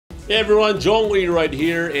Hey everyone, Jong Uy right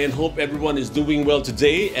here, and hope everyone is doing well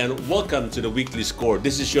today, and welcome to the weekly score.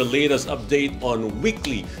 This is your latest update on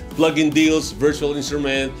weekly plugin deals, virtual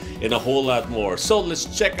instrument, and a whole lot more. So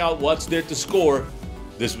let's check out what's there to score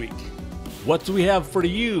this week. What do we have for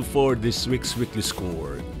you for this week's weekly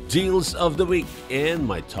score? Deals of the week and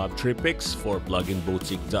my top 3 picks for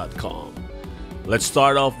pluginboutique.com. Let's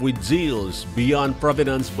start off with deals. Beyond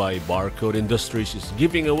Provenance by Barcode Industries is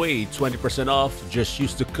giving away 20% off. Just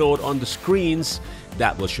use the code on the screens.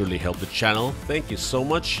 That will surely help the channel. Thank you so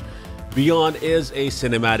much. Beyond is a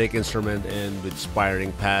cinematic instrument and with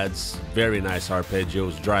spiring pads, very nice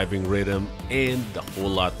arpeggios, driving rhythm, and a whole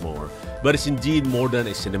lot more. But it's indeed more than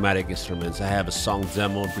a cinematic instrument. I have a song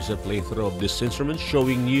demo and preset playthrough of this instrument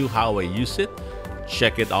showing you how I use it.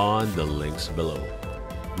 Check it on the links below.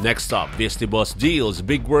 Next up, Vistibus Deals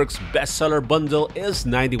Big Works Bestseller Bundle is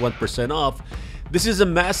 91% off. This is a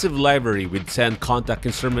massive library with 10 contact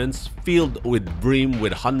instruments filled with brim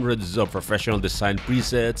with hundreds of professional design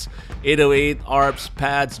presets, 808, arps,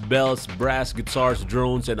 pads, bells, brass, guitars,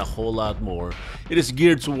 drones, and a whole lot more. It is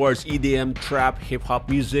geared towards EDM, trap, hip-hop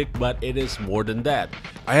music, but it is more than that.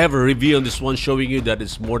 I have a review on this one showing you that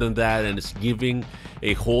it's more than that, and it's giving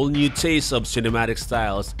a whole new taste of cinematic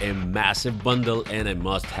styles, a massive bundle, and a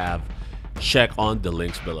must-have. Check on the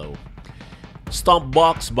links below.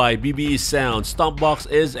 Stompbox by BBE Sound. Stompbox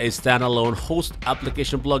is a standalone host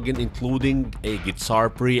application plugin including a guitar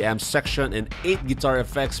preamp section and 8 guitar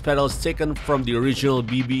effects pedals taken from the original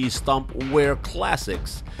BBE Stompware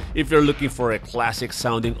classics. If you're looking for a classic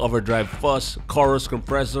sounding overdrive fuzz, chorus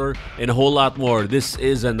compressor, and a whole lot more, this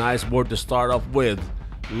is a nice board to start off with.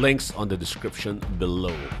 Links on the description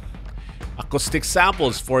below. Acoustic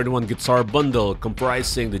Samples 4-in-1 guitar bundle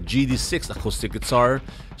comprising the GD6 acoustic guitar,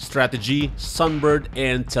 Strategy, Sunbird,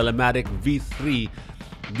 and Telematic V3.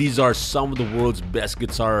 These are some of the world's best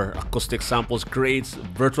guitar acoustic samples. Creates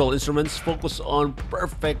virtual instruments focused on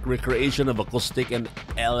perfect recreation of acoustic and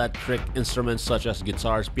electric instruments such as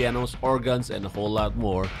guitars, pianos, organs, and a whole lot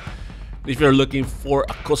more. If you're looking for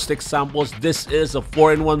acoustic samples, this is a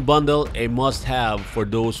 4-in-1 bundle, a must-have for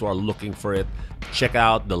those who are looking for it. Check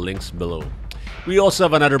out the links below. We also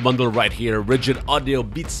have another bundle right here, Rigid Audio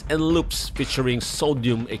Beats and Loops featuring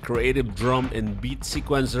Sodium, a creative drum and beat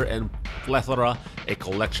sequencer, and Plethora, a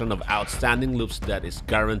collection of outstanding loops that is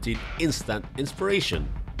guaranteed instant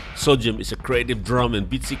inspiration. Sodium is a creative drum and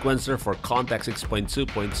beat sequencer for Contact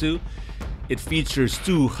 6.2.2. It features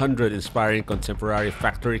 200 inspiring contemporary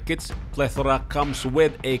factory kits. Plethora comes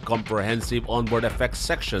with a comprehensive onboard effects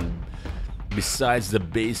section. Besides the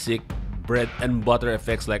basic bread and butter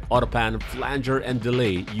effects like autopan, flanger, and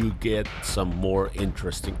delay, you get some more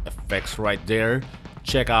interesting effects right there.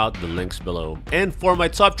 Check out the links below. And for my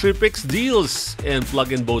top 3 picks, deals in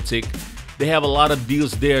Plugin Boutique, they have a lot of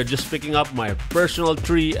deals there. Just picking up my personal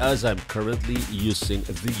 3 as I'm currently using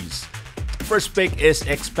these. First pick is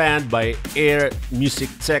Expand by Air Music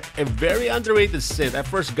Tech, a very underrated synth. I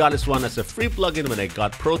first got this one as a free plugin when I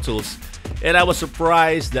got Pro Tools, and I was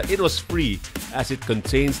surprised that it was free as it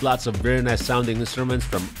contains lots of very nice sounding instruments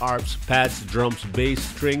from arps, pads, drums, bass,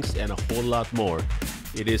 strings, and a whole lot more.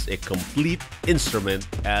 It is a complete instrument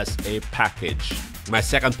as a package. My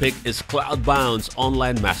second pick is Cloudbound's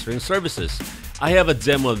online mastering services. I have a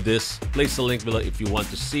demo of this. Place the link below if you want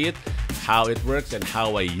to see it, how it works, and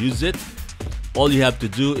how I use it. All you have to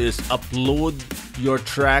do is upload your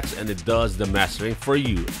tracks and it does the mastering for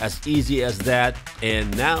you. As easy as that,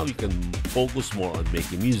 and now you can focus more on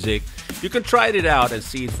making music. You can try it out and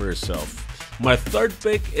see it for yourself. My third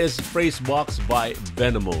pick is Phrasebox by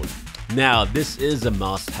Venomode. Now this is a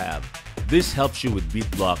must-have. This helps you with beat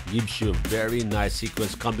block, gives you a very nice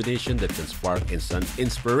sequence combination that can spark instant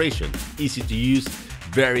inspiration. Easy to use,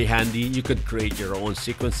 very handy. You can create your own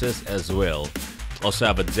sequences as well. Also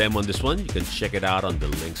have a demo on this one. You can check it out on the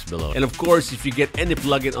links below. And of course, if you get any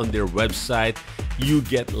plugin on their website, you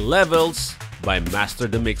get Levels by Master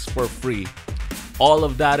the Mix for free. All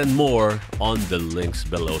of that and more on the links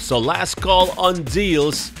below. So last call on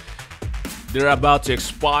deals. They're about to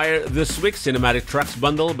expire this week. Cinematic Tracks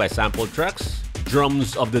Bundle by Sample Tracks,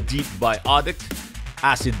 Drums of the Deep by Audip,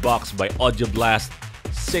 Acid Box by Audio Blast,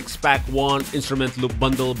 6-pack 1 Instrument Loop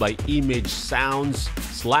Bundle by Image Sounds,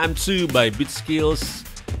 Slam 2 by BeatSkills,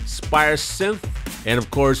 SPIRE SYNTH, and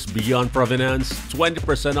of course Beyond Provenance,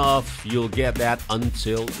 20% off. You'll get that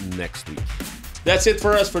until next week. That's it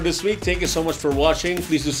for us for this week. Thank you so much for watching.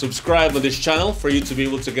 Please do subscribe on this channel for you to be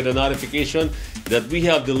able to get a notification that we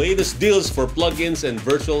have the latest deals for plugins and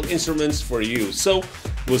virtual instruments for you. So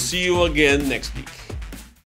we'll see you again next week.